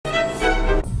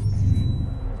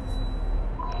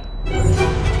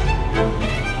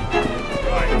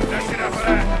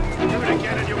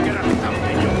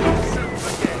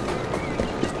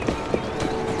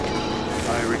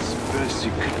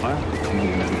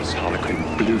Darwin's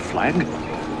Harlequin blue flag,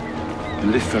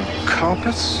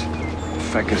 Lithocarpus,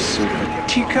 Fagus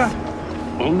sylvatica,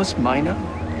 Ulmus minor,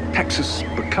 Taxus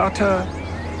baccata,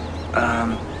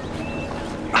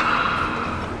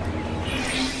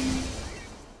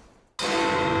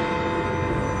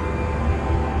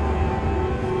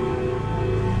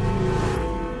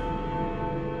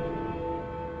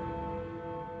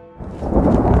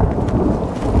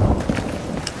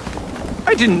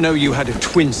 I didn't know you had a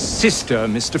twin sister,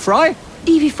 Mr. Fry.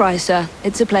 Evie Fry, sir.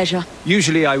 It's a pleasure.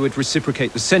 Usually I would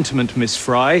reciprocate the sentiment, Miss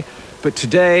Fry, but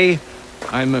today,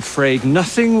 I'm afraid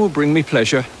nothing will bring me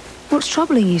pleasure. What's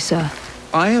troubling you, sir?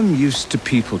 I am used to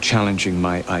people challenging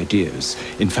my ideas.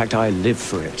 In fact, I live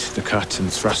for it, the cut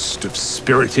and thrust of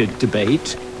spirited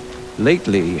debate.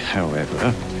 Lately,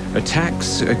 however,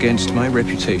 attacks against my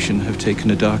reputation have taken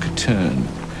a darker turn.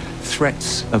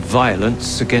 Threats of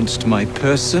violence against my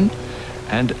person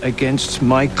and against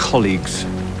my colleagues.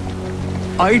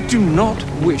 I do not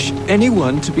wish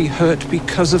anyone to be hurt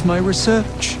because of my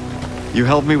research. You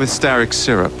helped me with Starrick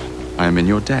syrup. I am in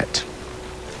your debt.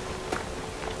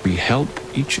 We help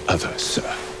each other,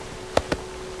 sir.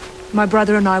 My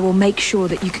brother and I will make sure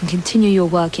that you can continue your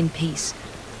work in peace.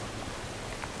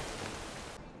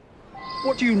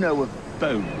 what do you know of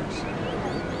bones?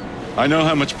 I know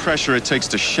how much pressure it takes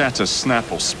to shatter,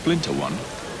 snap, or splinter one.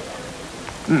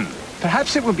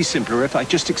 Perhaps it would be simpler if I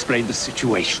just explained the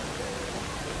situation.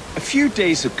 A few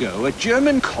days ago, a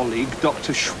German colleague,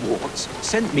 Dr. Schwartz,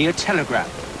 sent me a telegram.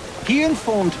 He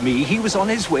informed me he was on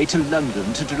his way to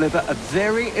London to deliver a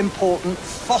very important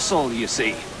fossil, you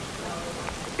see.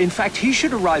 In fact, he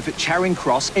should arrive at Charing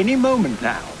Cross any moment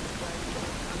now.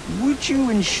 Would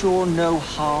you ensure no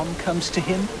harm comes to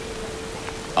him?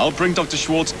 I'll bring Dr.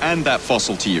 Schwartz and that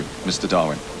fossil to you, Mr.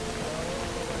 Darwin.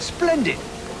 Splendid.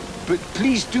 But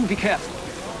please do be careful.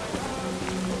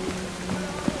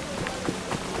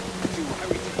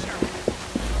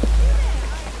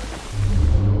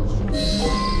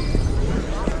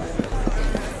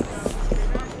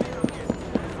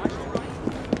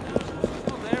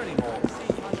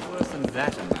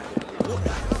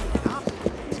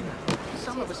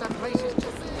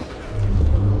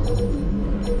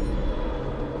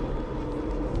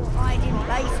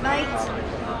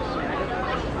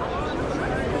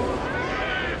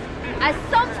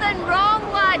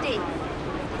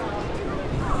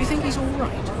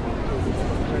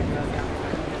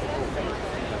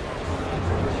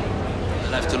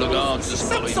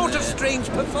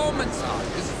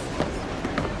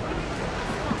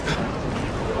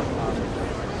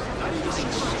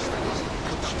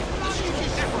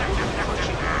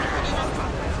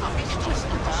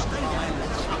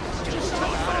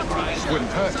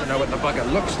 Wouldn't hurt to know what the bugger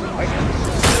looks like.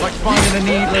 Like finding a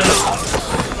needle in a...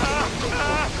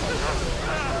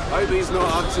 Hope he's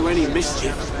not up to any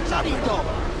mischief. Bloody dog!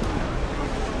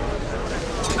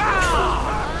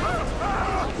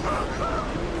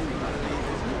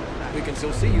 We can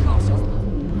still see you, Master.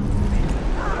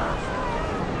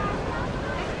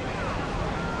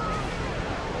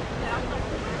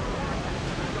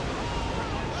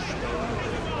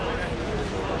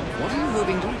 What are you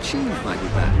hoping to achieve, my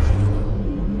good man?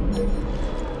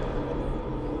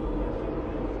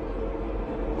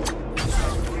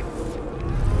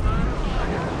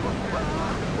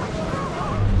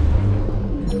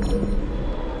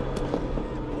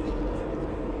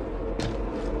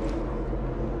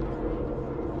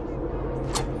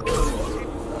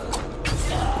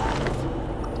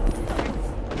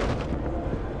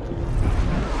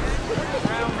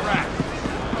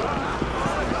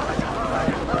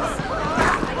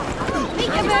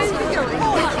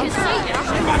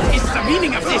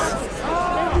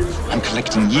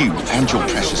 You and your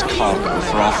precious cargo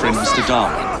for our friend Mr.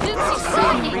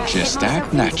 Darwin. Just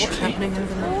act naturally.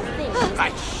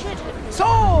 Right. So,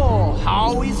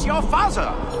 how is your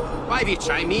father? By which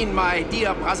I mean my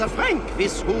dear brother Frank,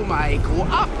 with whom I grew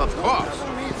up, of course.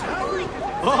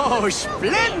 Oh,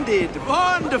 splendid!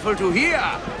 Wonderful to hear.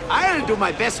 I'll do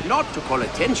my best not to call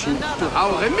attention to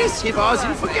how remiss he was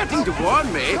in forgetting to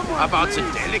warn me about the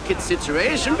delicate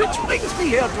situation which brings me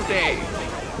here today.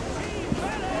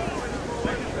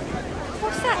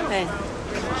 Then.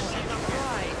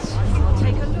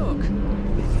 Take a look.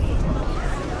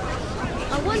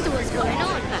 I wonder what's going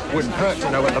on. Wouldn't hurt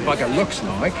to know what the bugger looks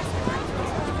like.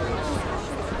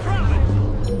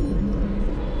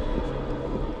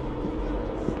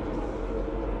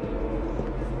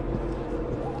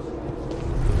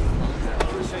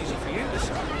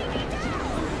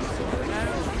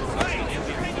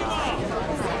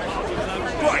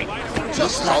 Right,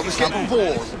 just like the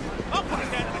board.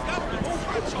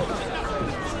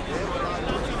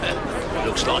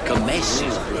 looks like a mess.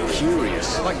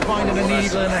 Curious. Like finding a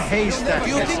needle in a haystack. Do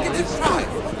you think it's a crime?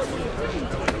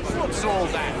 What's all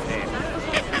that then?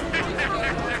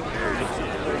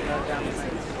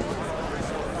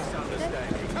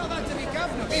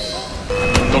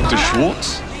 Dr.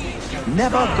 Schwartz?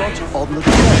 Never got on the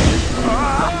train.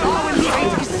 Darwin tried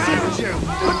to deceive you.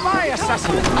 Goodbye,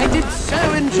 assassin. I did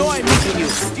so enjoy meeting you.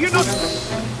 Do you not...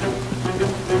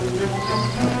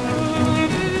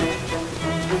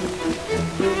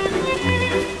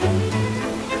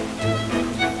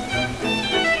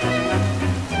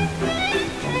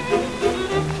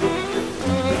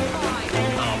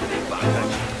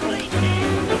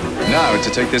 Now to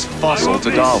take this fossil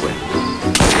to Darwin.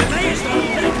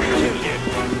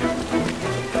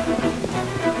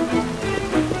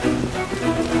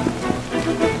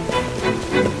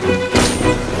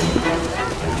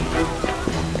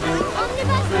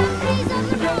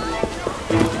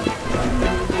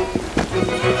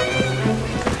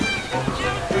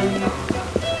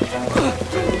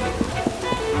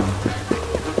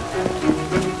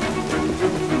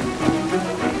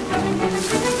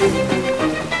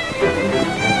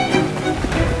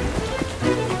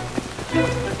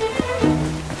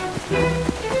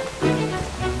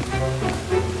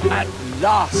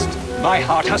 Last, my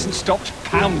heart hasn't stopped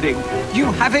pounding.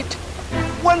 You have it?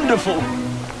 Wonderful.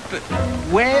 But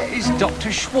where is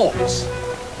Dr. Schwartz?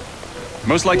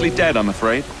 Most likely dead, I'm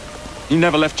afraid. He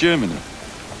never left Germany.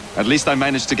 At least I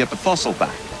managed to get the fossil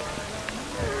back.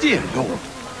 Dear Lord.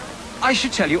 I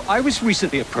should tell you, I was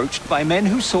recently approached by men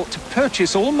who sought to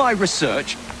purchase all my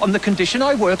research on the condition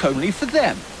I work only for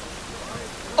them.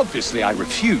 Obviously, I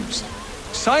refused.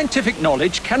 Scientific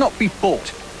knowledge cannot be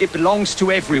bought. It belongs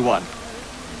to everyone.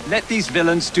 Let these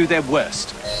villains do their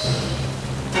worst.